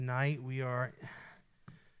tonight. We are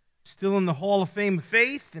still in the Hall of Fame of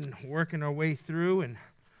Faith and working our way through, and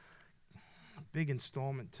a big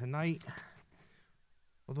installment tonight.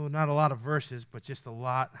 Although not a lot of verses, but just a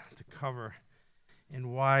lot to cover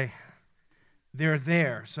and why they're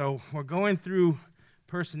there. So we're going through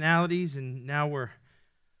personalities, and now we're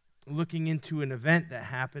looking into an event that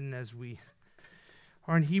happened as we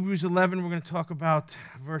are in Hebrews 11. We're going to talk about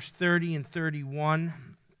verse 30 and 31.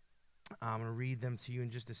 I'm going to read them to you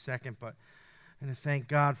in just a second, but I'm going to thank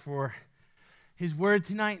God for His Word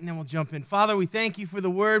tonight, and then we'll jump in. Father, we thank You for the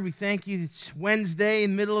Word. We thank You. It's Wednesday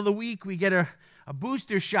in the middle of the week. We get a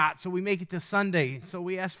booster shot so we make it to Sunday. So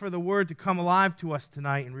we ask for the Word to come alive to us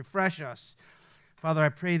tonight and refresh us. Father, I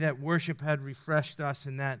pray that worship had refreshed us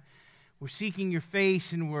and that we're seeking Your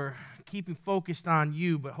face and we're keeping focused on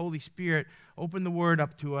You. But Holy Spirit, open the Word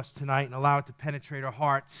up to us tonight and allow it to penetrate our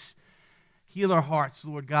hearts. Heal our hearts,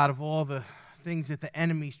 Lord God, of all the things that the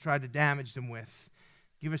enemies tried to damage them with.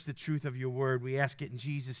 Give us the truth of Your Word. We ask it in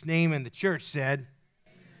Jesus' name. And the church said,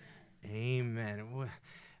 Amen. Amen.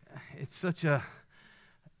 It's such a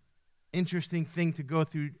interesting thing to go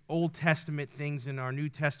through Old Testament things in our New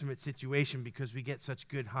Testament situation because we get such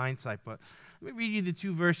good hindsight. But let me read you the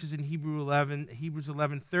two verses in Hebrews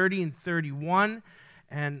 11, 30 and 31.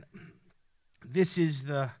 And this is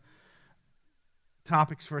the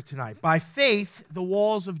topics for tonight. By faith, the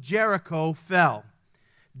walls of Jericho fell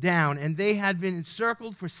down, and they had been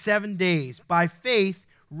encircled for 7 days. By faith,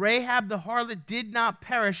 Rahab the harlot did not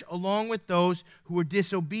perish along with those who were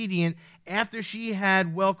disobedient after she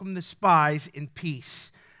had welcomed the spies in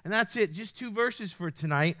peace. And that's it. Just two verses for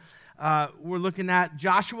tonight. We're looking at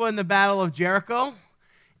Joshua in the Battle of Jericho.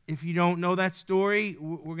 If you don't know that story,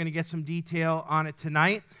 we're going to get some detail on it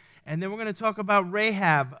tonight. And then we're going to talk about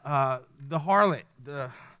Rahab, the harlot,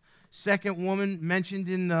 the second woman mentioned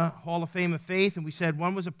in the Hall of Fame of Faith. And we said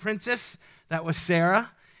one was a princess, that was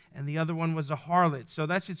Sarah, and the other one was a harlot. So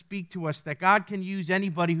that should speak to us that God can use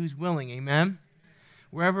anybody who's willing, amen?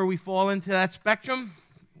 Wherever we fall into that spectrum,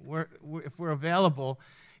 if we're available,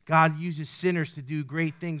 God uses sinners to do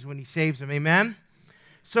great things when He saves them, amen?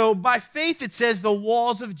 So by faith it says the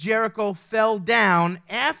walls of Jericho fell down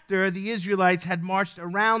after the Israelites had marched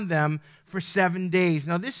around them for 7 days.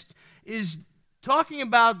 Now this is talking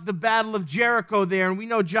about the Battle of Jericho there, and we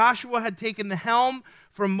know Joshua had taken the helm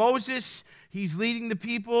from Moses. He's leading the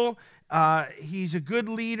people. He's a good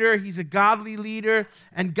leader. He's a godly leader,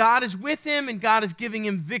 and God is with him, and God is giving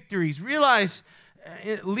him victories. Realize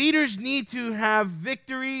leaders need to have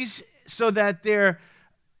victories so that they're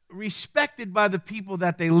respected by the people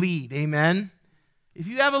that they lead. Amen. If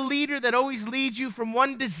you have a leader that always leads you from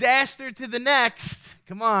one disaster to the next,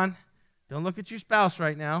 come on, don't look at your spouse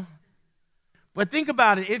right now. But think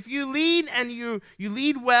about it. If you lead and you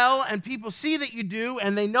lead well and people see that you do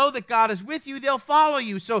and they know that God is with you, they'll follow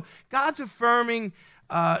you. So God's affirming,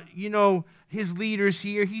 His leaders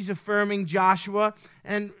here. He's affirming Joshua.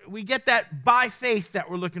 And we get that by faith that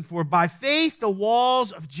we're looking for. By faith, the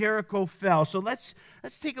walls of Jericho fell. So let's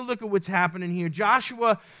take a look at what's happening here.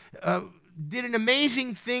 Joshua did an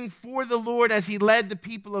amazing thing for the Lord as he led the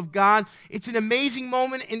people of God. It's an amazing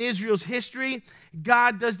moment in Israel's history.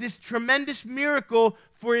 God does this tremendous miracle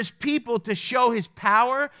for His people to show His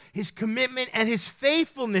power, His commitment, and His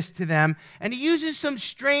faithfulness to them. And He uses some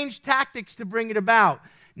strange tactics to bring it about.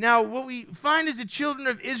 Now, what we find is the children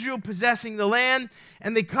of Israel possessing the land,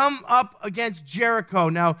 and they come up against Jericho.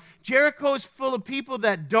 Now, Jericho is full of people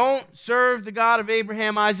that don't serve the God of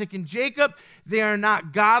Abraham, Isaac, and Jacob. They are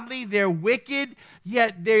not godly. They're wicked,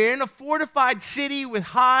 yet they're in a fortified city with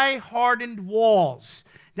high, hardened walls.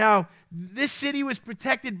 Now, this city was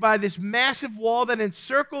protected by this massive wall that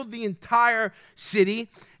encircled the entire city,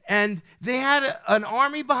 and they had an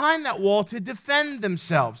army behind that wall to defend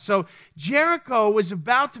themselves. So Jericho was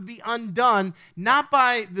about to be undone, not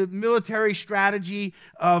by the military strategy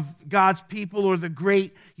of God's people or the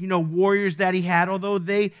great, warriors that He had, although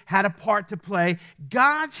they had a part to play.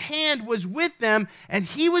 God's hand was with them, and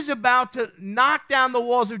He was about to knock down the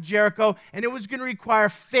walls of Jericho, and it was going to require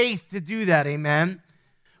faith to do that, amen?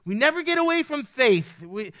 We never get away from faith.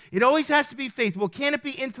 It always has to be faith. Well, can it be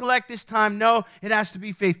intellect this time? No, it has to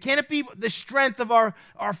be faith. Can it be the strength of our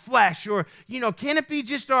flesh? Or, can it be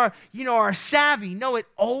just our savvy? No, it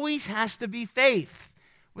always has to be faith.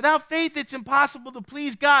 Without faith, it's impossible to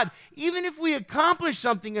please God. Even if we accomplish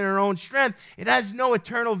something in our own strength, it has no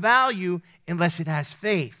eternal value unless it has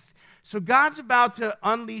faith. So God's about to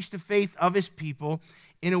unleash the faith of His people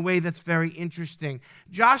in a way that's very interesting.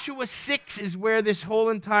 Joshua 6 is where this whole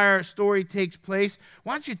entire story takes place.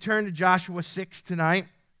 Why don't you turn to Joshua 6 tonight?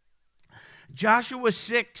 Joshua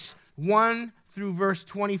 6, 1 through verse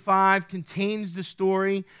 25 contains the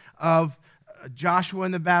story of Joshua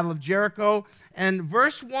in the Battle of Jericho. And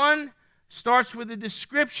verse 1 starts with a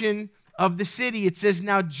description of the city. It says,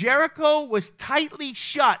 "Now Jericho was tightly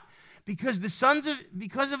shut because of the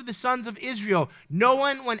sons of Israel. No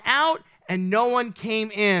one went out and no one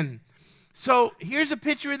came in." So here's a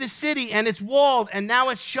picture of the city, and it's walled, and now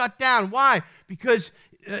it's shut down. Why? Because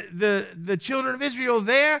the children of Israel are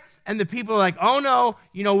there, and the people are like, "Oh no,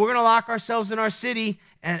 we're going to lock ourselves in our city,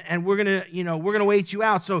 and we're going to wait you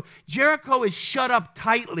out." So Jericho is shut up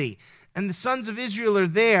tightly, and the sons of Israel are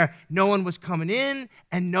there. No one was coming in,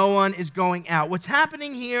 and no one is going out. What's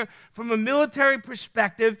happening here from a military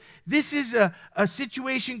perspective, this is a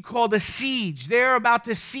situation called a siege. They're about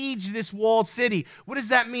to siege this walled city. What does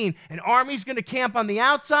that mean? An army's going to camp on the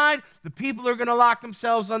outside. The people are going to lock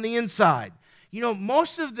themselves on the inside.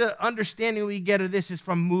 Most of the understanding we get of this is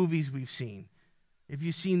from movies we've seen. If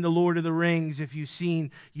you've seen The Lord of the Rings, if you've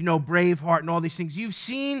seen, Braveheart and all these things, you've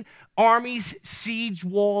seen armies siege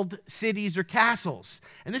walled cities or castles.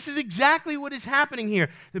 And this is exactly what is happening here.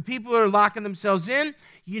 The people are locking themselves in.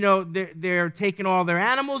 They're taking all their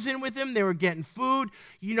animals in with them. They were getting food.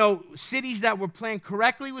 Cities that were planned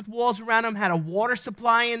correctly with walls around them had a water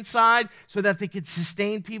supply inside so that they could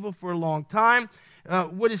sustain people for a long time.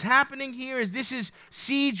 What is happening here is this is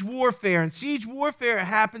siege warfare, and siege warfare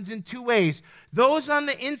happens in two ways. Those on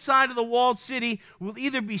the inside of the walled city will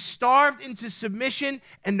either be starved into submission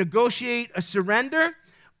and negotiate a surrender,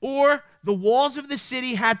 or the walls of the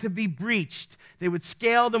city had to be breached. They would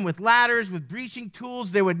scale them with ladders, with breaching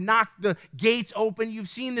tools. They would knock the gates open. You've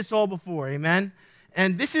seen this all before, amen?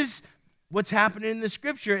 And this is what's happening in the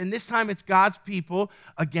scripture, and this time it's God's people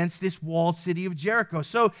against this walled city of Jericho.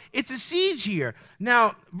 So it's a siege here.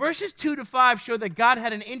 Now, verses 2 to 5 show that God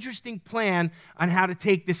had an interesting plan on how to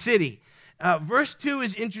take the city. Verse 2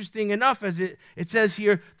 is interesting enough, as it says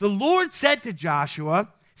here, "The Lord said to Joshua,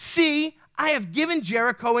 'See, I have given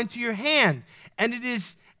Jericho into your hand, and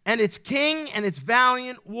its king and its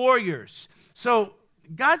valiant warriors.'" So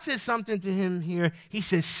God says something to him here. He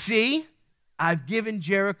says, "See, I've given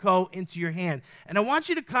Jericho into your hand." And I want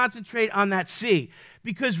you to concentrate on that "see,"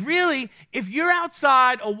 because really, if you're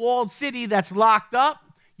outside a walled city that's locked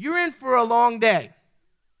up, you're in for a long day.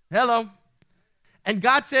 Hello. And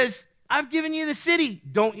God says, "I've given you the city.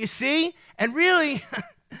 Don't you see?" And really,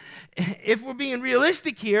 if we're being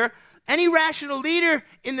realistic here, any rational leader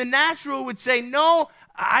in the natural would say, "No,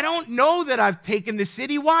 I don't know that I've taken the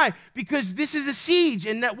city." Why? Because this is a siege,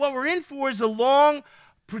 and that what we're in for is a long,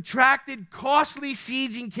 protracted, costly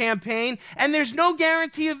sieging campaign, and there's no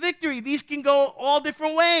guarantee of victory. These can go all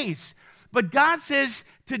different ways. But God says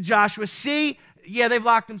to Joshua, "See, yeah, they've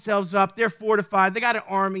locked themselves up. They're fortified. They got an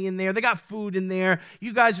army in there. They got food in there.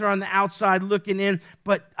 You guys are on the outside looking in.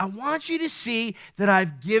 But I want you to see that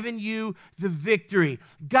I've given you the victory."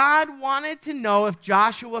 God wanted to know if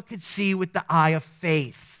Joshua could see with the eye of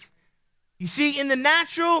faith. You see, in the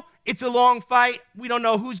natural, it's a long fight. We don't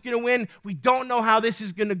know who's going to win. We don't know how this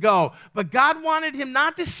is going to go. But God wanted him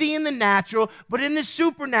not to see in the natural, but in the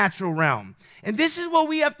supernatural realm. And this is what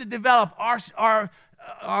we have to develop,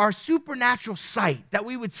 our supernatural sight, that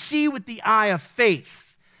we would see with the eye of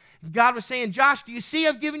faith. God was saying, "Josh, do you see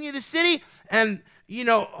I've given you the city?" And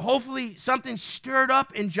hopefully something stirred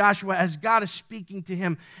up in Joshua as God is speaking to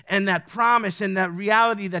him, and that promise and that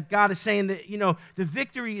reality that God is saying that, the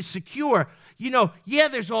victory is secure.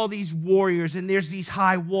 There's all these warriors and there's these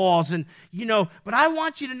high walls, and, but I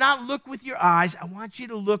want you to not look with your eyes. I want you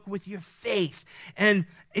to look with your faith. And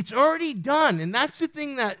it's already done. And that's the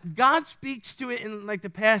thing that God speaks to it in like the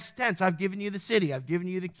past tense. I've given you the city. I've given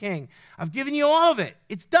you the king. I've given you all of it.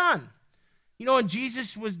 It's done. When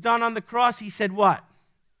Jesus was done on the cross, he said what?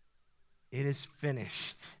 It is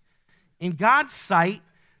finished. In God's sight,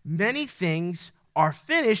 many things are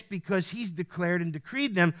finished because he's declared and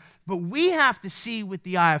decreed them, but we have to see with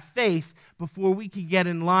the eye of faith before we can get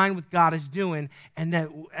in line with God is doing,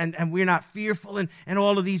 and we're not fearful and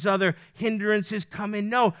all of these other hindrances come in.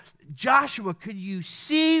 No, Joshua, could you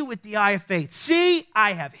see with the eye of faith? "See,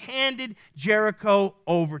 I have handed Jericho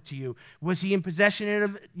over to you." Was he in possession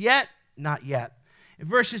of it yet? Not yet. In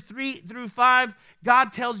verses 3 through 5,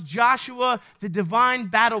 God tells Joshua the divine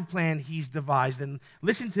battle plan he's devised. And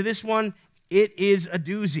listen to this one. It is a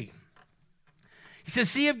doozy. He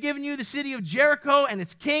says, "See, I've given you the city of Jericho and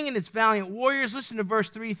its king and its valiant warriors." Listen to verse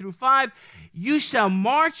 3 through 5. "You shall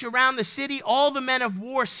march around the city, all the men of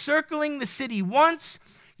war circling the city once.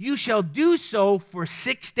 You shall do so for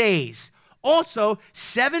 6 days. Also,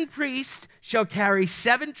 7 priests shall carry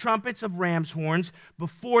 7 trumpets of ram's horns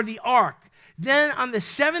before the ark. Then on the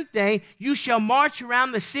seventh day you shall march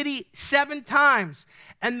around the city 7 times,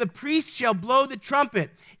 and the priest shall blow the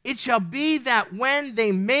trumpet. It shall be that when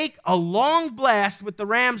they make a long blast with the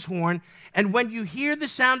ram's horn, and when you hear the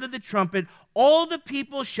sound of the trumpet, all the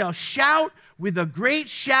people shall shout with a great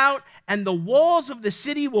shout, and the walls of the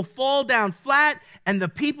city will fall down flat, and the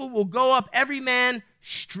people will go up every man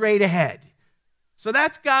straight ahead. So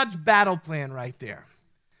that's God's battle plan right there.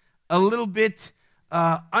 A little bit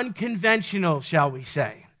unconventional, shall we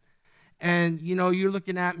say. And, you're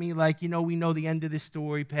looking at me like, we know the end of this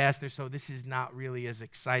story, Pastor, so this is not really as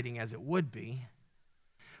exciting as it would be.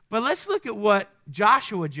 But let's look at what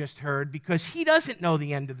Joshua just heard, because he doesn't know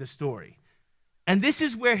the end of the story. And this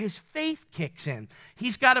is where his faith kicks in.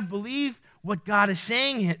 He's got to believe what God is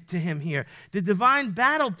saying to him here. The divine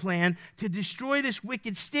battle plan to destroy this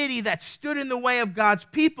wicked city that stood in the way of God's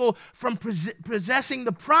people from possessing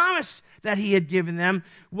the promise that he had given them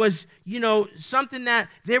was, something that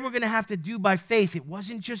they were going to have to do by faith. It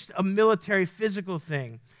wasn't just a military, physical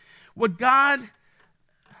thing. What God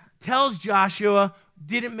tells Joshua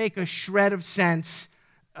didn't make a shred of sense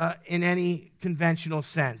in any conventional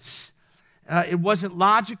sense. It wasn't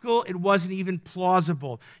logical. It wasn't even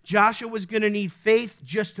plausible. Joshua was going to need faith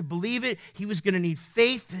just to believe it. He was going to need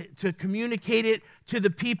faith to communicate it to the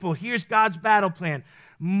people. Here's God's battle plan.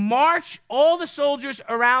 March all the soldiers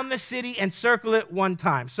around the city and circle it 1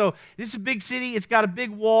 time. So this is a big city. It's got a big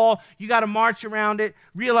wall. You got to march around it.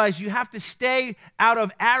 Realize you have to stay out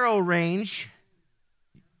of arrow range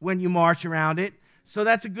when you march around it. So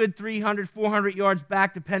that's a good 300, 400 yards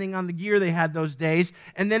back, depending on the gear they had those days.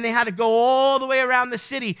 And then they had to go all the way around the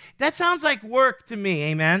city. That sounds like work to me,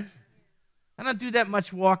 amen? I don't do that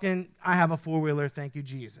much walking. I have a 4-wheeler, thank you,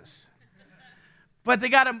 Jesus. But they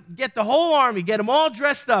got to get the whole army, get them all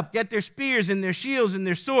dressed up, get their spears and their shields and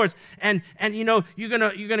their swords. And you're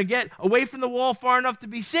gonna get away from the wall far enough to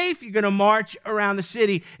be safe. You're going to march around the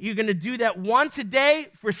city. You're going to do that once a day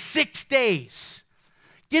for 6 days.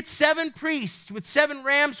 Get 7 priests with 7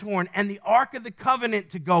 ram's horn and the Ark of the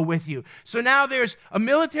Covenant to go with you. So now there's a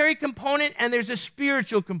military component and there's a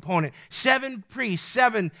spiritual component. 7 priests,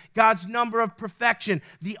 7, God's number of perfection.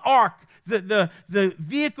 The Ark, the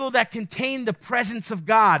vehicle that contained the presence of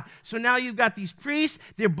God. So now you've got these priests,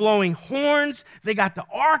 they're blowing horns, they got the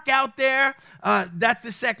Ark out there. That's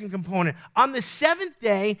the second component. On the 7th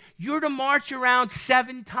day, you're to march around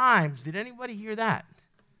 7 times. Did anybody hear that?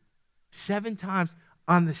 7 times.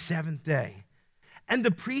 On the 7th day. And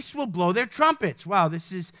the priests will blow their trumpets. Wow,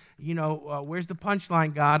 this is, where's the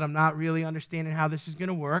punchline, God? I'm not really understanding how this is going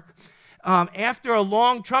to work. After a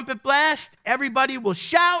long trumpet blast, everybody will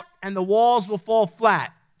shout and the walls will fall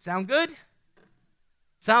flat. Sound good?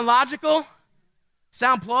 Sound logical?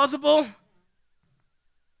 Sound plausible?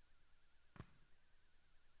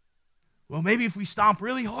 Well, maybe if we stomp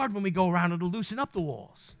really hard when we go around, it'll loosen up the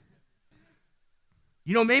walls.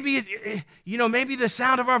 Maybe the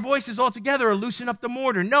sound of our voices altogether will loosen up the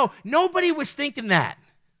mortar. No, nobody was thinking that.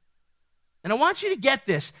 And I want you to get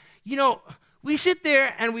this. We sit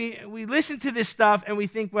there and we listen to this stuff and we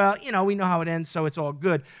think, well, we know how it ends, so it's all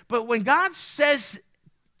good. But when God says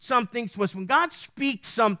some things to us, when God speaks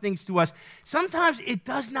some things to us, sometimes it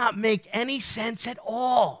does not make any sense at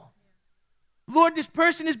all. Lord, this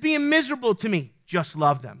person is being miserable to me. Just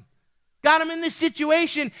love them. God, I'm in this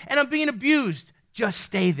situation and I'm being abused. Just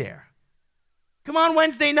stay there. Come on,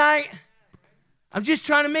 Wednesday night. I'm just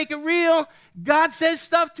trying to make it real. God says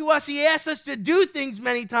stuff to us. He asks us to do things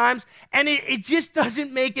many times, and it just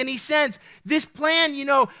doesn't make any sense. This plan,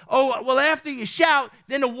 after you shout,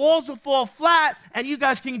 then the walls will fall flat, and you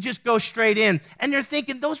guys can just go straight in. And they're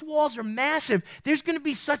thinking, those walls are massive. There's going to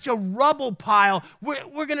be such a rubble pile.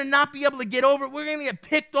 We're going to not be able to get over it. We're going to get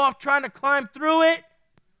picked off trying to climb through it.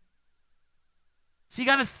 So you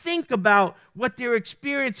got to think about what they're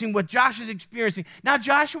experiencing, what Joshua's experiencing. Now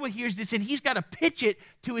Joshua hears this and he's got to pitch it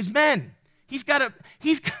to his men.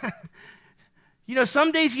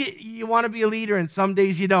 Some days you want to be a leader and some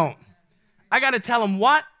days you don't. I got to tell them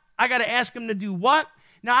what. I got to ask them to do what.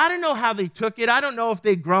 Now, I don't know how they took it. I don't know if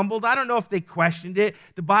they grumbled. I don't know if they questioned it.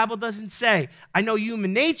 The Bible doesn't say. I know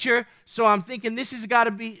human nature, so I'm thinking this has got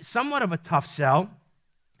to be somewhat of a tough sell.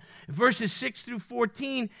 Verses 6 through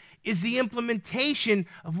 14 is the implementation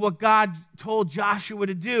of what God told Joshua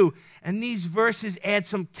to do. And these verses add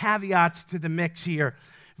some caveats to the mix here.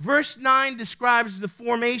 Verse 9 describes the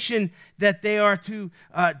formation that they are to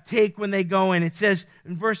take when they go in. It says,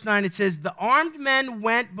 in verse 9, it says, the armed men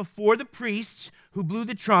went before the priests who blew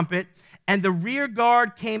the trumpet, and the rear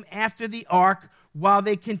guard came after the ark while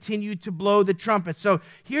they continued to blow the trumpet. So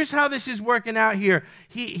here's how this is working out here.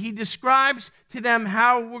 He describes to them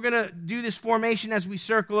how we're going to do this formation as we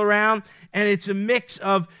circle around, and it's a mix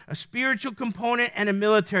of a spiritual component and a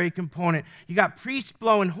military component. You got priests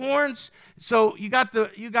blowing horns, so you got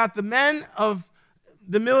the men of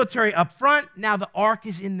the military up front. Now the ark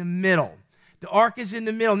is in the middle. The ark is in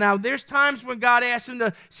the middle. Now, there's times when God asks him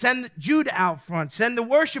to send Judah out front, send the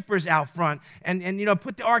worshipers out front, and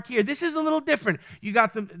put the ark here. This is a little different. You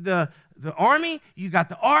got the army, you got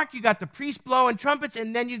the ark, you got the priests blowing trumpets,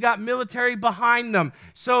 and then you got military behind them.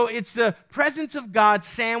 So it's the presence of God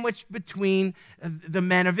sandwiched between the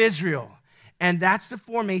men of Israel. And that's the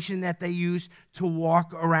formation that they use to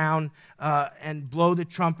walk around and blow the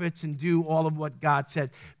trumpets and do all of what God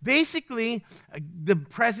said. Basically, the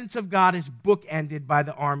presence of God is bookended by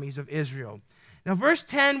the armies of Israel. Now, verse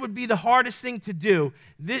 10 would be the hardest thing to do.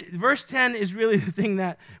 Verse 10 is really the thing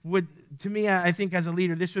that would, to me, I think as a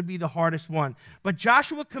leader, this would be the hardest one. But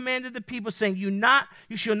Joshua commanded the people, saying,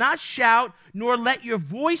 You shall not shout, nor let your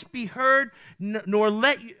voice be heard, nor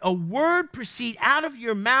let a word proceed out of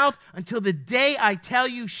your mouth until the day I tell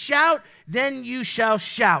you, shout, then you shall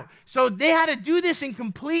shout. So they had to do this in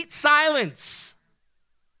complete silence.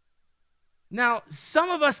 Now, some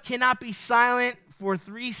of us cannot be silent for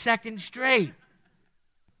 3 seconds straight.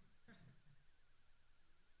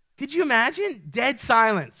 Could you imagine? Dead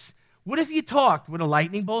silence. What if you talked? Would a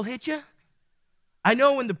lightning bolt hit you? I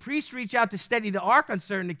know when the priests reach out to steady the ark on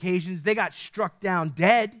certain occasions, they got struck down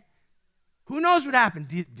dead. Who knows what happened?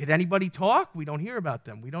 Did anybody talk? We don't hear about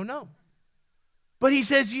them. We don't know. But he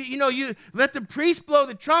says, you let the priest blow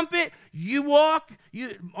the trumpet, you walk,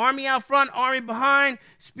 army out front, army behind,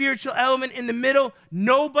 spiritual element in the middle.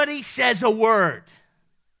 Nobody says a word.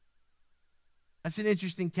 That's an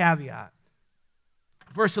interesting caveat.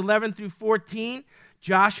 Verse 11 through 14,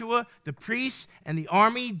 Joshua, the priests, and the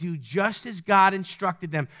army do just as God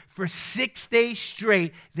instructed them. For 6 days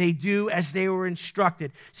straight, they do as they were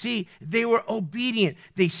instructed. See, they were obedient.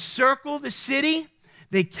 They circle the city.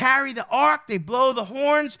 They carry the ark. They blow the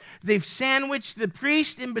horns. They've sandwiched the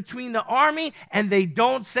priest in between the army, and they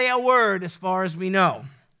don't say a word as far as we know.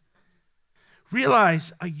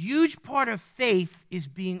 Realize a huge part of faith is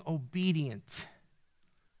being obedient.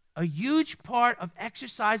 A huge part of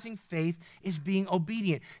exercising faith is being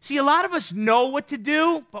obedient. See, a lot of us know what to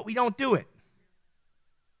do, but we don't do it.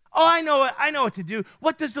 Oh, I know what to do.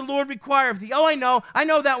 What does the Lord require of thee? Oh, I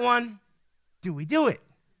know that one. Do we do it?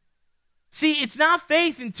 See, it's not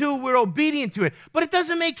faith until we're obedient to it. But it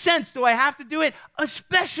doesn't make sense. Do I have to do it?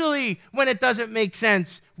 Especially when it doesn't make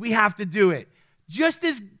sense, we have to do it. Just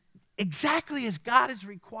as exactly as God has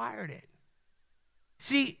required it.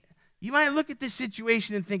 See, you might look at this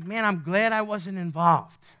situation and think, man, I'm glad I wasn't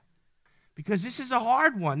involved. Because this is a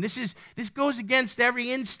hard one. This goes against every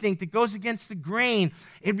instinct. It goes against the grain.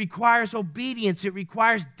 It requires obedience. It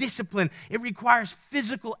requires discipline. It requires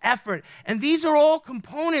physical effort. And these are all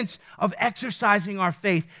components of exercising our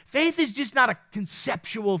faith. Faith is just not a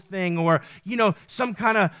conceptual thing or, some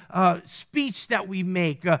kind of speech that we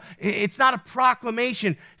make. It's not a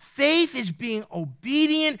proclamation. Faith is being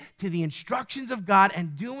obedient to the instructions of God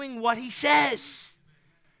and doing what he says.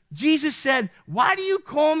 Jesus said, why do you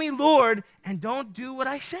call me Lord and don't do what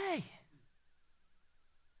I say?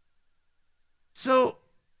 So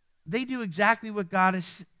they do exactly what God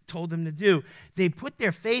has told them to do. They put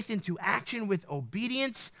their faith into action with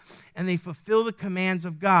obedience, and they fulfill the commands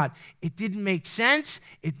of God. It didn't make sense.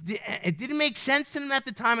 It didn't make sense to them at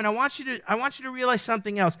the time, and I want you to realize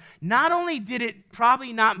something else. Not only did it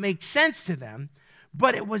probably not make sense to them,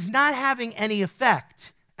 but it was not having any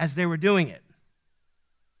effect as they were doing it.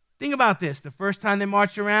 Think about this. The first time they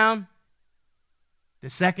marched around,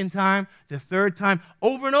 the second time, the third time,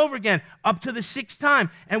 over and over again, up to the 6th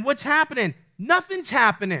time. And what's happening? Nothing's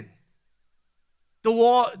happening. The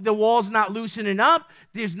wall's not loosening up.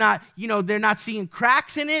 There's not, they're not seeing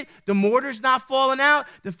cracks in it. The mortar's not falling out.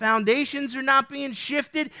 The foundations are not being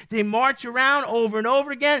shifted. They march around over and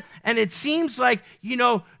over again. And it seems like,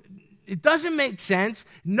 it doesn't make sense.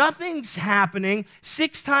 Nothing's happening.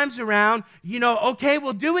 6 times around, okay,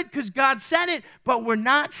 we'll do it because God said it, but we're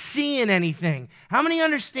not seeing anything. How many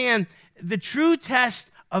understand the true test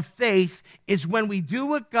of faith is when we do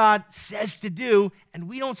what God says to do and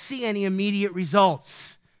we don't see any immediate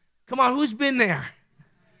results? Come on, who's been there?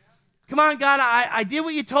 Come on, God, I did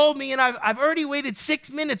what you told me and I've already waited 6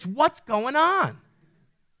 minutes. What's going on?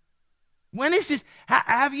 When is this?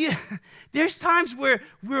 Have you? There's times where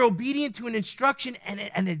we're obedient to an instruction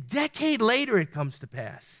and a decade later it comes to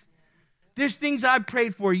pass. there's things I've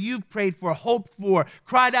prayed for, you've prayed for, hoped for,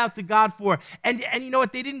 cried out to God for. And you know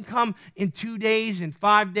what? They didn't come in 2 days, in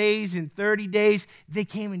 5 days, in 30 days. They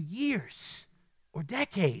came in years or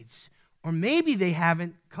decades. Or maybe they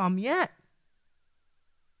haven't come yet.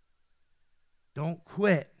 Don't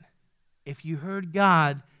quit. If you heard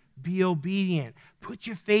God, be obedient. Put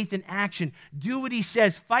your faith in action. Do what he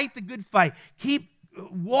says. Fight the good fight. Keep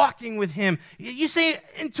walking with him. You say,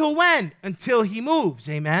 until when? Until he moves.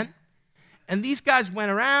 Amen? And these guys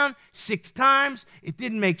went around 6 times. It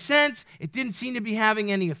didn't make sense. It didn't seem to be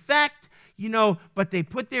having any effect. But they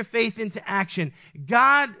put their faith into action.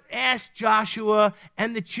 God asked Joshua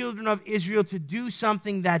and the children of Israel to do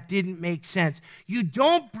something that didn't make sense. You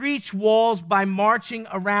don't breach walls by marching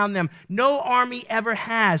around them. No army ever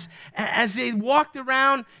has. As they walked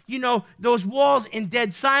around, those walls in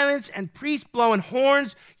dead silence and priests blowing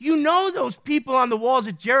horns, those people on the walls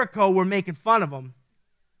at Jericho were making fun of them.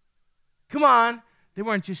 Come on. They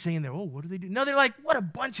weren't just saying there, oh, what do they do? No, they're like, what a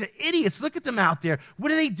bunch of idiots. Look at them out there. What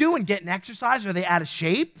are they doing? Getting exercise? Are they out of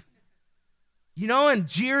shape? And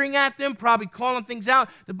jeering at them, probably calling things out.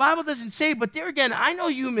 The Bible doesn't say, but there again, I know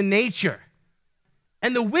human nature.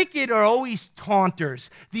 And the wicked are always taunters.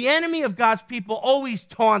 The enemy of God's people always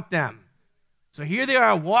taunt them. So here they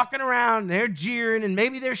are walking around, they're jeering, and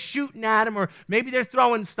maybe they're shooting at him, or maybe they're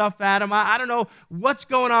throwing stuff at him. I don't know what's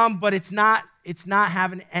going on, but it's not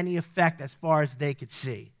having any effect as far as they could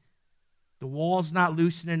see. The wall's not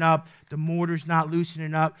loosening up. The mortar's not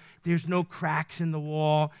loosening up. There's no cracks in the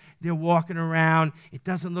wall. They're walking around. It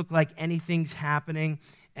doesn't look like anything's happening.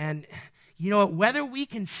 And whether we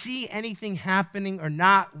can see anything happening or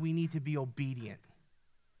not, we need to be obedient.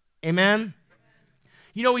 Amen?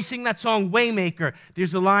 We sing that song, Waymaker.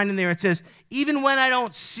 There's a line in there. It says, even when I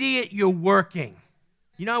don't see it, you're working.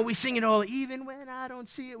 We sing it all. Even when I don't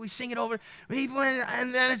see it, we sing it over.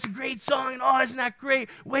 And then it's a great song. And isn't that great?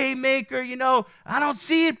 Waymaker, I don't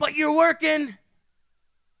see it, but you're working.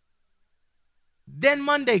 Then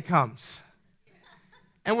Monday comes.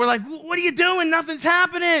 And we're like, what are you doing? Nothing's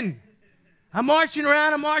happening. I'm marching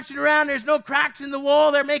around. There's no cracks in the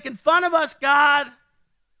wall. They're making fun of us, God.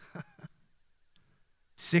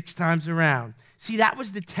 6 times around. See, that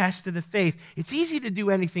was the test of the faith. It's easy to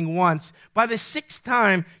do anything once. By the 6th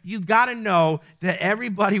time, you got to know that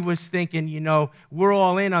everybody was thinking, we're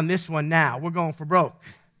all in on this one now. We're going for broke.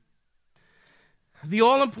 The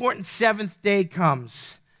all-important 7th day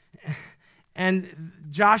comes. And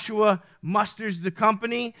Joshua musters the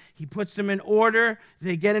company. He puts them in order.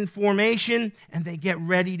 They get in formation, and they get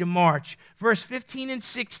ready to march. Verse 15 and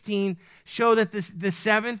 16 show that the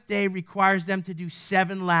 7th day requires them to do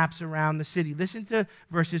 7 laps around the city. Listen to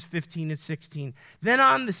verses 15 and 16. Then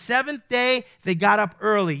on the 7th day, they got up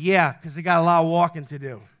early. Yeah, because they got a lot of walking to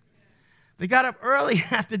do. They got up early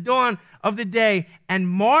at the dawn of the day and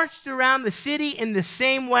marched around the city in the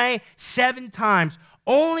same way 7 times.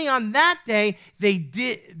 Only on that day,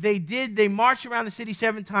 they marched around the city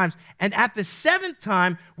 7 times. And at the 7th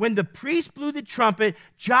time, when the priest blew the trumpet,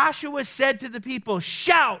 Joshua said to the people,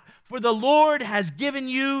 shout, for the Lord has given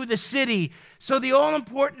you the city. So the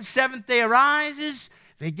all-important 7th day arises.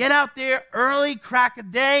 They get out there early, crack a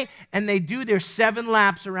day, and they do their 7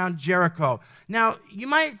 laps around Jericho. Now, you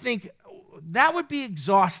might think, that would be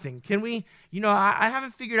exhausting. Can we, I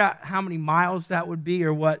haven't figured out how many miles that would be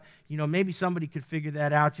or what, maybe somebody could figure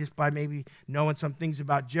that out just by maybe knowing some things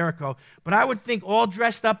about Jericho. But I would think all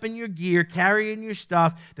dressed up in your gear, carrying your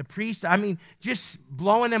stuff, the priest, just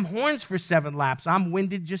blowing them horns for 7 laps. I'm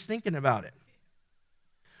winded just thinking about it.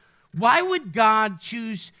 Why would God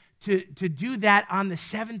choose to do that on the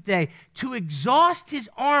 7th day? To exhaust his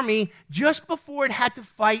army just before it had to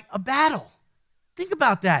fight a battle. Think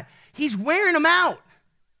about that. He's wearing them out.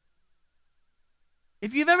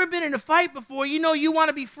 If you've ever been in a fight before, you want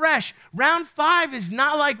to be fresh. Round 5 is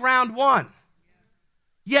not like round 1.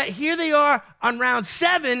 Yet here they are on round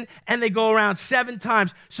 7, and they go around 7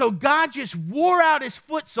 times. So God just wore out his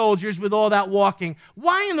foot soldiers with all that walking.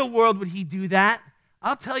 Why in the world would he do that?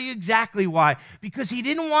 I'll tell you exactly why. Because he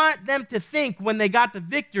didn't want them to think when they got the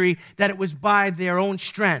victory that it was by their own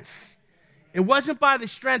strength. It wasn't by the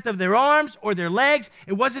strength of their arms or their legs.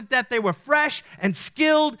 It wasn't that they were fresh and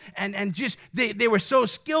skilled and just, they were so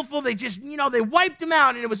skillful, they just, they wiped them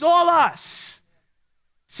out and it was all us.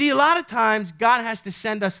 See, a lot of times God has to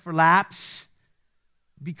send us for laps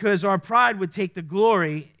because our pride would take the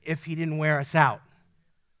glory if he didn't wear us out.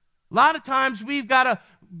 A lot of times we've got to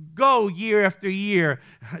go year after year,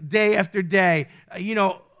 day after day,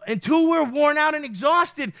 until we're worn out and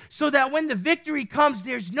exhausted, so that when the victory comes,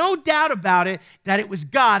 there's no doubt about it that it was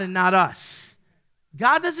God and not us.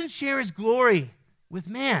 God doesn't share his glory with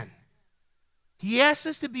man. He asks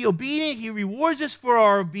us to be obedient. He rewards us for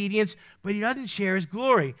our obedience, but he doesn't share his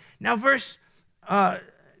glory. Now,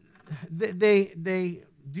 they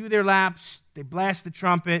do their laps, they blast the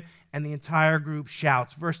trumpet, and the entire group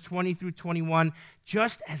shouts. Verse 20 through 21,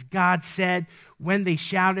 just as God said, when they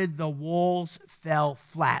shouted, the walls fell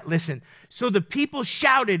flat. Listen, so the people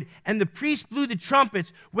shouted, and the priests blew the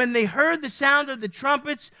trumpets. When they heard the sound of the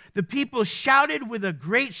trumpets, the people shouted with a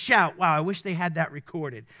great shout. Wow, I wish they had that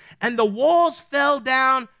recorded. And the walls fell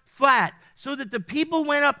down flat, so that the people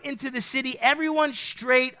went up into the city, everyone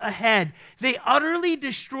straight ahead. They utterly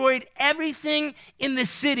destroyed everything in the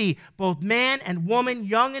city, both man and woman,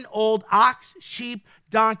 young and old, ox, sheep,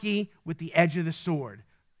 donkey, with the edge of the sword.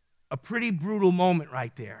 A pretty brutal moment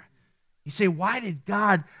right there. You say, why did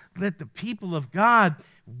God let the people of God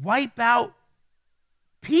wipe out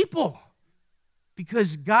people?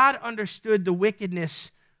 Because God understood the wickedness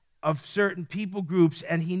of certain people groups,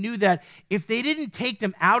 and he knew that if they didn't take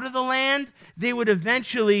them out of the land, they would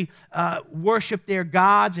eventually worship their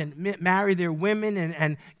gods and marry their women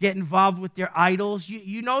and get involved with their idols.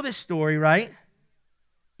 You know this story, right?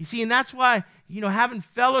 You see, and that's why, having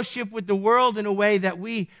fellowship with the world in a way that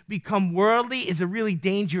we become worldly is a really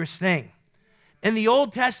dangerous thing. In the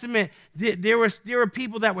Old Testament, there were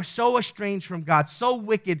people that were so estranged from God, so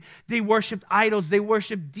wicked. They worshiped idols. They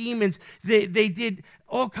worshiped demons. They did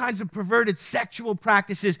all kinds of perverted sexual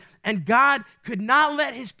practices, and God could not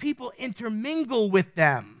let his people intermingle with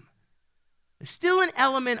them. There's still an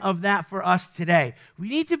element of that for us today. We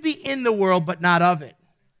need to be in the world, but not of it.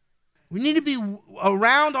 We need to be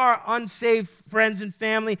around our unsaved friends and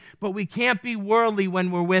family, but we can't be worldly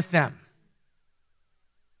when we're with them.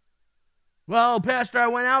 Well, Pastor, I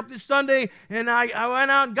went out this Sunday, and I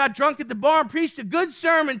went out and got drunk at the bar and preached a good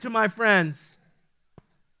sermon to my friends.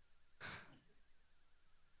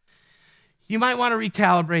 You might want to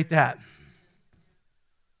recalibrate that.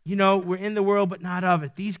 We're in the world, but not of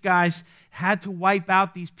it. These guys had to wipe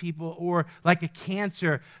out these people, or like a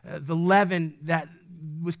cancer, the leaven that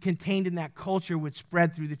was contained in that culture would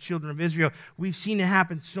spread through the children of Israel. We've seen it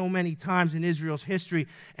happen so many times in Israel's history,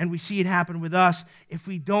 and we see it happen with us. If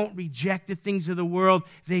we don't reject the things of the world,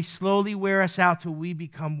 they slowly wear us out till we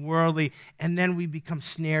become worldly, and then we become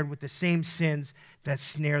snared with the same sins that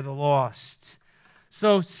snare the lost.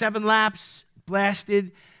 So 7 laps,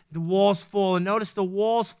 blasted, the walls fall. And notice the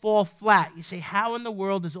walls fall flat. You say, how in the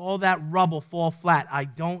world does all that rubble fall flat? I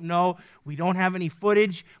don't know. We don't have any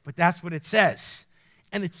footage, but that's what it says.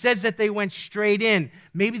 And it says that they went straight in.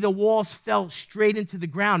 Maybe the walls fell straight into the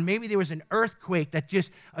ground. Maybe there was an earthquake that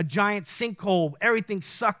just a giant sinkhole, everything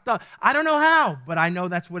sucked up. I don't know how, but I know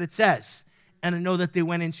that's what it says. And I know that they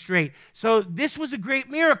went in straight. So this was a great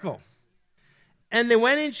miracle. And they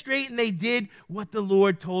went in straight and they did what the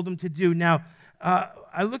Lord told them to do. Now,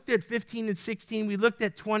 I looked at 15 and 16. We looked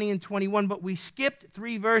at 20 and 21, but we skipped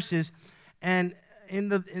 3 verses. And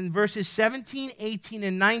in verses 17, 18,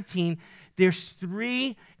 and 19, there's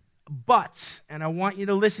 3 buts, and I want you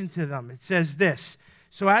to listen to them. It says this: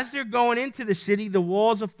 so as they're going into the city, the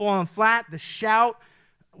walls have fallen flat. The shout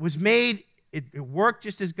was made. It worked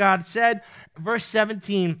just as God said. Verse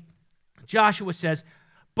 17, Joshua says,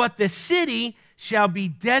 but the city shall be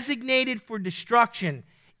designated for destruction,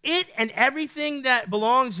 it and everything that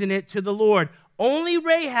belongs in it, to the Lord. Only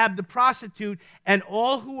Rahab the prostitute and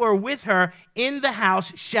all who are with her in the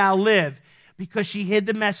house shall live, because she hid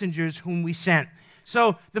the messengers whom we sent.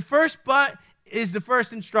 So the first but is the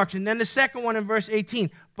first instruction. Then the second one in verse 18.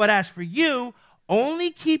 But as for you,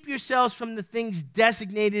 only keep yourselves from the things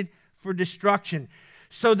designated for destruction,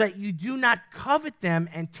 so that you do not covet them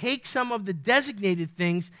and take some of the designated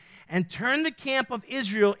things and turn the camp of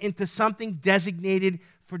Israel into something designated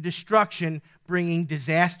for destruction, bringing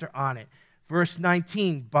disaster on it. Verse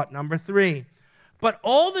 19, but number 3. But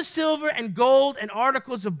all the silver and gold and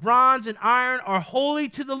articles of bronze and iron are holy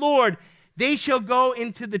to the Lord. They shall go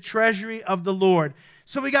into the treasury of the Lord.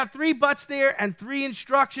 So we got 3 buts there and 3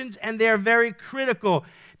 instructions, and they're very critical.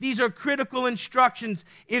 These are critical instructions.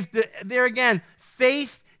 There again,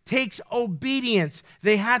 faith takes obedience.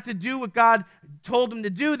 They had to do what God told them to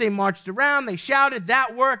do. They marched around, they shouted,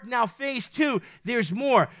 that worked. Now phase 2, there's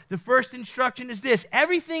more. The first instruction is this: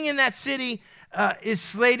 everything in that city is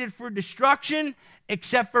slated for destruction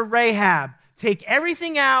except for Rahab. Take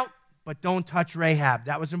everything out, but don't touch Rahab.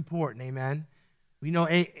 That was important, amen? We know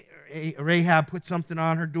Rahab put something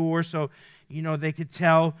on her door so, they could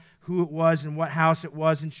tell who it was and what house it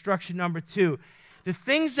was. Instruction number 2, the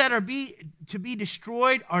things that are to be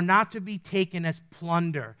destroyed are not to be taken as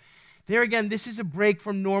plunder. There again, this is a break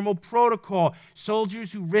from normal protocol.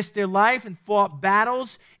 Soldiers who risked their life and fought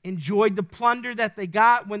battles enjoyed the plunder that they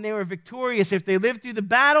got when they were victorious. If they lived through the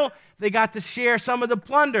battle, they got to share some of the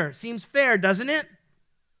plunder. Seems fair, doesn't it?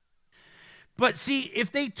 But see,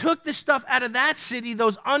 if they took the stuff out of that city,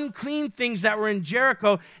 those unclean things that were in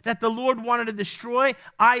Jericho that the Lord wanted to destroy,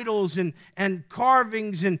 idols and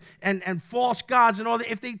carvings and false gods and all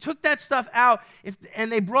that, if they took that stuff out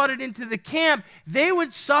and they brought it into the camp, they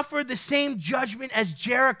would suffer the same judgment as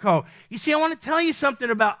Jericho. You see, I want to tell you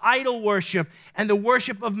something about idol worship and the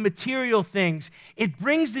worship of material things. It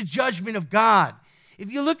brings the judgment of God. If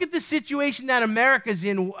you look at the situation that America's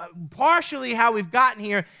in, partially how we've gotten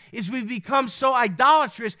here is we've become so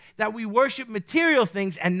idolatrous that we worship material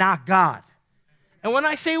things and not God. And when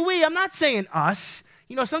I say we, I'm not saying us.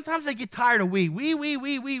 You know, sometimes I get tired of we. And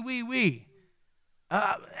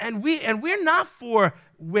we're not for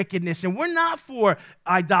wickedness, and we're not for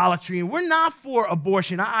idolatry, and we're not for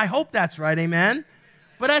abortion. I hope that's right, amen?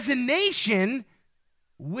 But as a nation,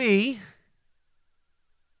 we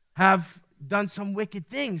have done some wicked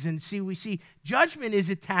things. And we see judgment is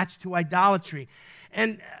attached to idolatry.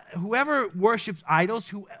 And whoever worships idols,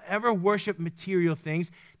 whoever worship material things,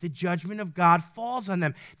 the judgment of God falls on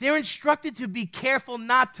them. They're instructed to be careful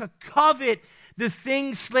not to covet the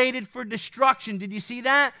things slated for destruction. Did you see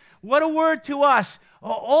that? What a word to us.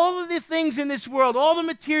 All of the things in this world, all the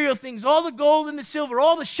material things, all the gold and the silver,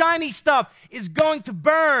 all the shiny stuff is going to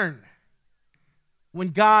burn when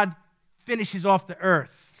God finishes off the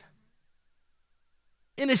earth.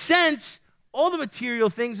 In a sense, all the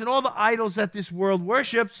material things and all the idols that this world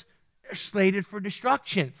worships are slated for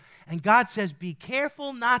destruction. And God says, be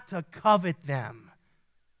careful not to covet them.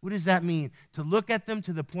 What does that mean? To look at them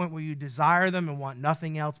to the point where you desire them and want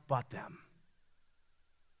nothing else but them.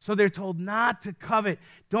 So they're told not to covet.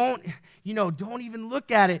 Don't even look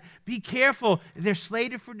at it. Be careful. They're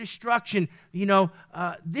slated for destruction.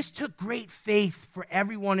 This took great faith for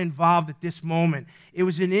everyone involved at this moment. It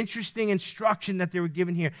was an interesting instruction that they were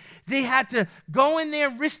given here. They had to go in there,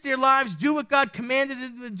 risk their lives, do what God commanded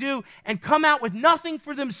them to do, and come out with nothing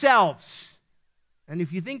for themselves. And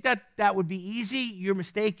if you think that would be easy, you're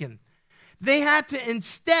mistaken. They had to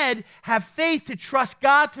instead have faith to trust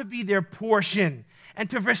God to be their portion, and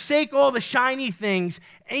to forsake all the shiny things,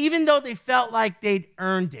 even though they felt like they'd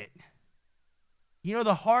earned it. You know,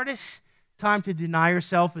 the hardest time to deny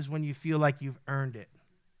yourself is when you feel like you've earned it.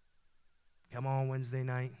 Come on, Wednesday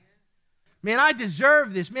night. Man, I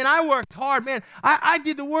deserve this. Man, I worked hard. Man, I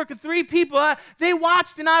did the work of 3 people. They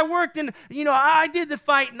watched and I worked, and, I did the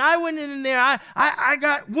fight, and I went in there. I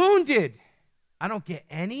got wounded. I don't get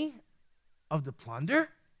any of the plunder.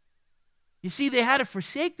 You see, they had to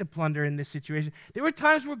forsake the plunder in this situation. There were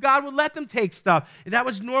times where God would let them take stuff. That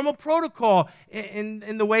was normal protocol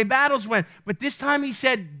in the way battles went. But this time he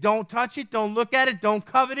said, don't touch it, don't look at it, don't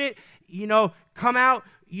covet it. Come out,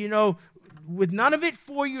 with none of it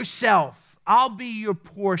for yourself. I'll be your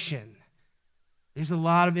portion. There's a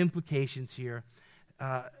lot of implications here.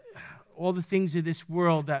 All the things of this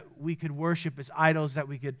world that we could worship as idols, that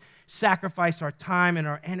we could sacrifice our time and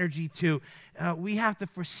our energy to, we have to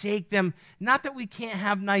forsake them. Not that we can't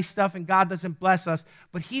have nice stuff and God doesn't bless us,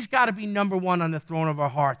 but he's got to be number one on the throne of our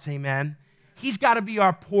hearts, amen? He's got to be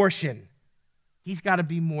our portion. He's got to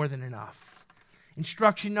be more than enough.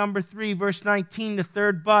 Instruction number 3, verse 19, the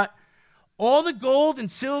third but. All the gold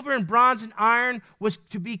and silver and bronze and iron was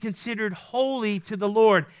to be considered holy to the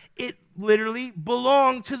Lord. It literally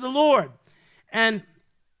belonged to the Lord. And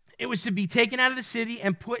it was to be taken out of the city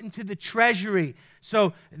and put into the treasury.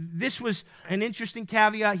 So this was an interesting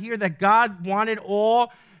caveat here, that God wanted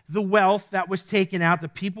all the wealth that was taken out. The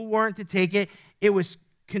people weren't to take it. It was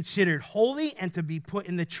considered holy and to be put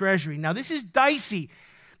in the treasury. Now this is dicey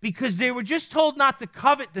because they were just told not to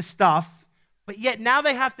covet the stuff, but yet now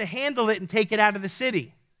they have to handle it and take it out of the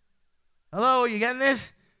city. Hello, are you getting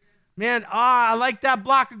this? Man, I like that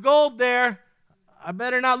block of gold there. I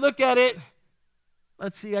better not look at it.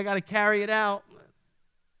 Let's see, I got to carry it out.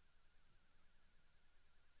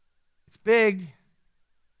 It's big,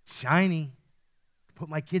 it's shiny. Put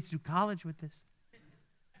my kids through college with this.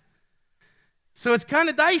 So it's kind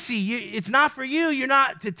of dicey. It's not for you. You're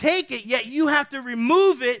not to take it, yet you have to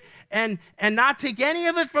remove it and not take any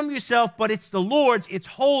of it from yourself, but it's the Lord's. It's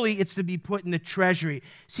holy. It's to be put in the treasury.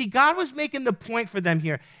 See, God was making the point for them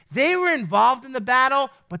here. They were involved in the battle,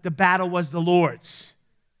 but the battle was the Lord's.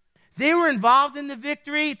 They were involved in the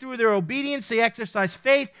victory through their obedience. They exercised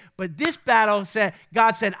faith, but this battle,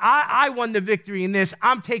 God said, I won the victory in this.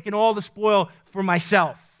 I'm taking all the spoil for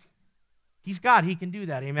myself. He's God. He can do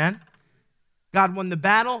that. Amen? God won the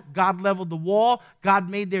battle. God leveled the wall. God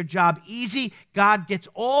made their job easy. God gets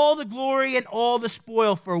all the glory and all the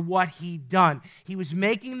spoil for what he done. He was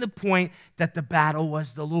making the point that the battle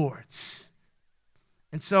was the Lord's.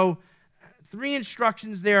 And so 3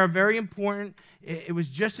 instructions there are very important. It was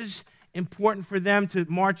just as important for them to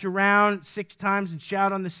march around 6 times and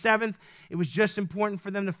shout on the 7th. It was just important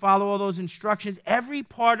for them to follow all those instructions. Every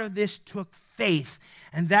part of this took faith.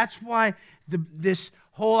 And that's why this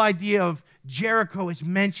whole idea of Jericho is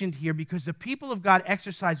mentioned here, because the people of God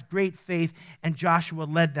exercised great faith and Joshua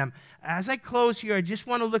led them. As I close here, I just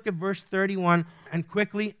want to look at verse 31, and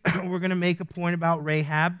quickly we're going to make a point about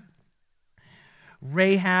Rahab.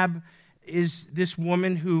 Rahab is this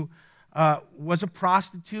woman who was a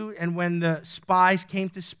prostitute, and when the spies came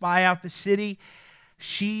to spy out the city,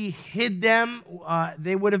 she hid them.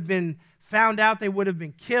 They would have been found out. They would have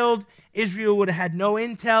been killed. Israel would have had no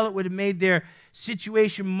intel. It would have made their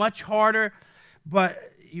situation much harder.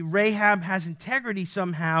 But Rahab has integrity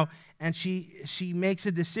somehow, and she makes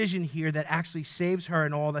a decision here that actually saves her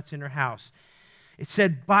and all that's in her house. It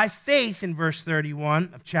said, by faith in verse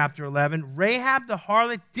 31 of chapter 11, Rahab the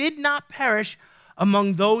harlot did not perish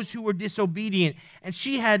among those who were disobedient. And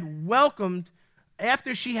she had welcomed,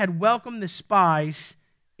 after she had welcomed the spies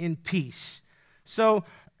in peace. So,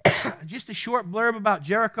 just a short blurb about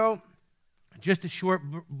Jericho, just a short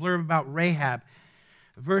blurb about Rahab.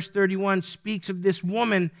 Verse 31 speaks of this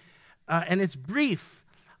woman, and it's brief.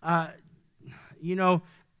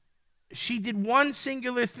 She did one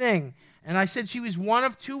singular thing. And I said she was one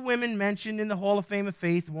of 2 women mentioned in the Hall of Fame of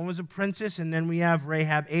Faith. One was a princess, and then we have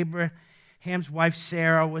Rahab. Abraham's wife,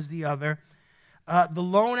 Sarah, was the other. The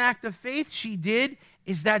lone act of faith she did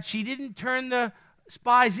is that she didn't turn the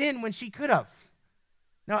spies in when she could have.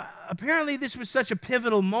 Now, apparently this was such a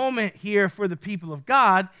pivotal moment here for the people of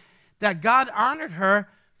God that God honored her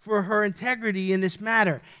for her integrity in this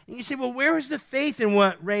matter. And you say, well, where is the faith in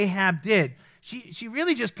what Rahab did? She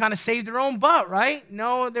really just kind of saved her own butt, right?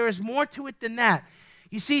 No, there is more to it than that.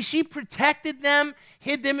 You see, she protected them,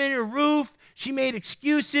 hid them in her roof. She made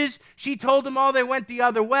excuses. She told them all they went the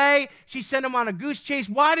other way. She sent them on a goose chase.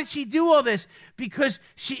 Why did she do all this? Because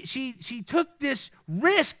she took this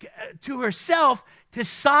risk to herself to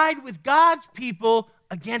side with God's people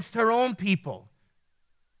against her own people.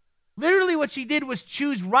 Literally what she did was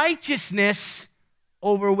choose righteousness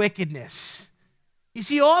over wickedness. You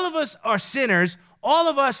see, all of us are sinners. All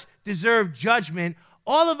of us deserve judgment.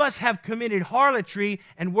 All of us have committed harlotry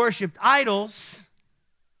and worshiped idols.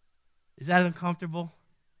 Is that uncomfortable?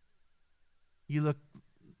 You look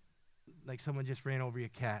like someone just ran over your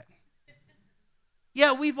cat.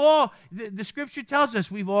 Yeah, we've all, the scripture tells us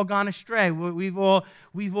we've all gone astray. We've all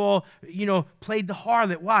played the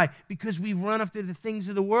harlot. Why? Because we've run after the things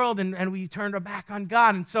of the world and we turned our back on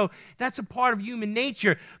God. And so that's a part of human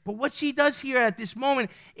nature. But what she does here at this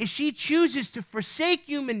moment is she chooses to forsake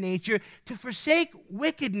human nature, to forsake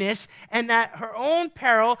wickedness, and at her own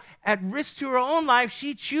peril, at risk to her own life,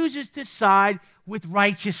 she chooses to side with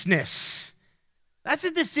righteousness. That's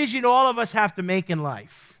a decision all of us have to make in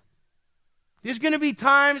life. There's going to be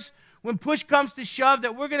times when push comes to shove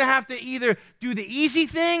that we're going to have to either do the easy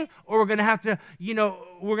thing or we're going to have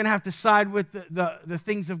to, side with the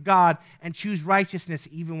things of God and choose righteousness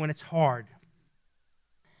even when it's hard.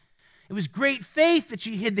 It was great faith that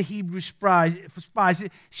she hid the Hebrew spies.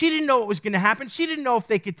 She didn't know what was going to happen. She didn't know if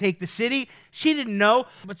they could take the city. She didn't know.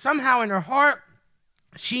 But somehow in her heart,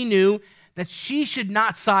 she knew that she should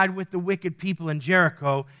not side with the wicked people in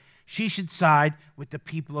Jericho. She should side with the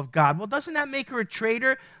people of God. Well, doesn't that make her a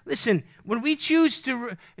traitor? Listen, when we choose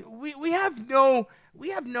to, we don't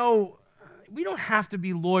have to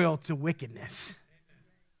be loyal to wickedness.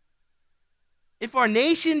 If our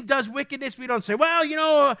nation does wickedness, we don't say,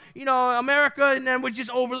 well, America, and then we're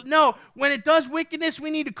just over. No, when it does wickedness, we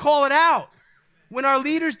need to call it out. When our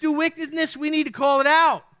leaders do wickedness, we need to call it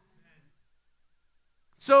out.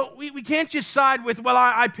 So we can't just side with,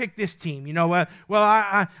 I picked this team, I'm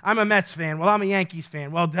a Mets fan, I'm a Yankees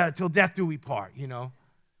fan, till death do we part, You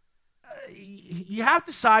have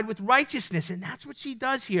to side with righteousness, and that's what she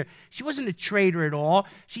does here. She wasn't a traitor at all.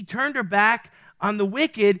 She turned her back on the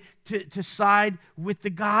wicked to side with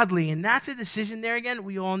the godly, and that's a decision there again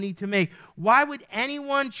we all need to make. Why would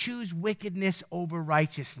anyone choose wickedness over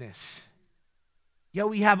righteousness? Yet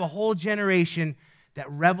we have a whole generation that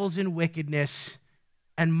revels in wickedness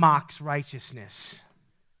and mocks righteousness.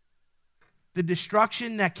 The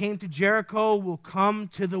destruction that came to Jericho will come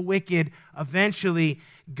to the wicked. Eventually,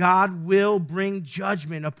 God will bring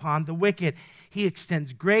judgment upon the wicked. He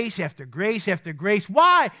extends grace after grace after grace.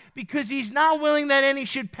 Why? Because he's not willing that any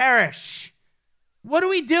should perish. What are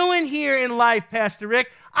we doing here in life, Pastor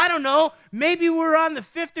Rick? I don't know. Maybe we're on the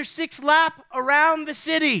 5th or 6th lap around the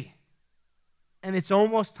city, and it's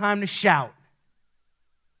almost time to shout.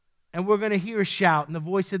 And we're going to hear a shout and the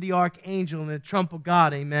voice of the archangel and the trump of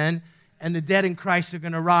God, amen? And the dead in Christ are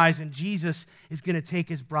going to rise, and Jesus is going to take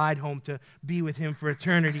his bride home to be with him for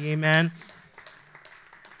eternity, amen?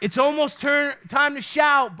 It's almost time to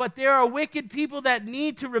shout, but there are wicked people that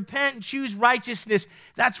need to repent and choose righteousness.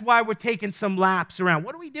 That's why we're taking some laps around.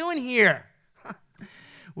 What are we doing here?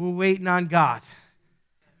 We're waiting on God.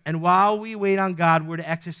 And while we wait on God, we're to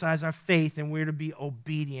exercise our faith and we're to be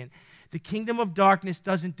obedient. The kingdom of darkness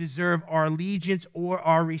doesn't deserve our allegiance or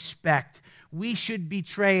our respect. We should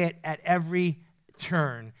betray it at every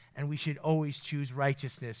turn, and we should always choose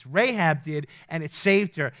righteousness. Rahab did, and it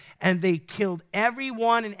saved her. And they killed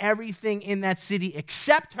everyone and everything in that city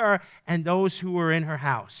except her and those who were in her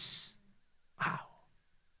house. Wow.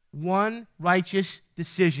 One righteous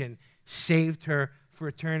decision saved her for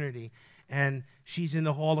eternity. And she's in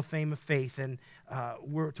the Hall of Fame of Faith, and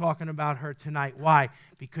we're talking about her tonight. Why?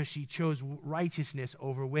 Because she chose righteousness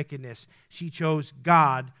over wickedness. She chose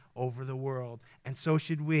God over the world, and so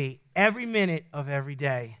should we every minute of every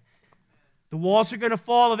day. The walls are going to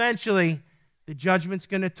fall eventually. The judgment's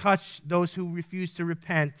going to touch those who refuse to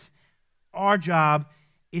repent. Our job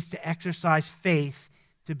is to exercise faith,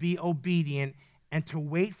 to be obedient, and to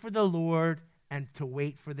wait for the Lord and to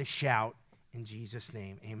wait for the shout. In Jesus'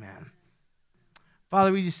 name, amen.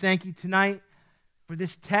 Father, we just thank you tonight for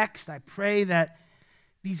this text. I pray that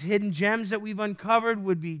these hidden gems that we've uncovered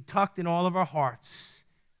would be tucked in all of our hearts.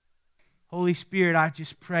 Holy Spirit, I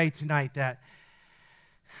just pray tonight that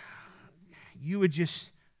you would just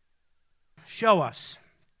show us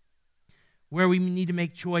where we need to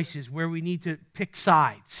make choices, where we need to pick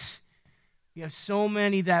sides. We have so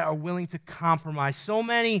many that are willing to compromise, so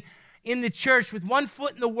many in the church with one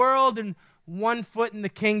foot in the world and one foot in the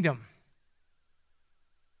kingdom.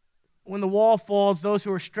 When the wall falls, those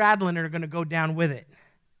who are straddling it are going to go down with it.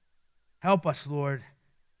 Help us, Lord,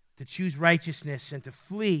 to choose righteousness and to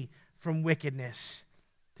flee from wickedness,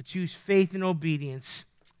 to choose faith and obedience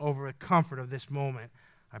over the comfort of this moment.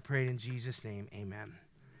 I pray it in Jesus' name, amen.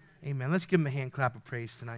 Amen. Let's give him a hand clap of praise tonight.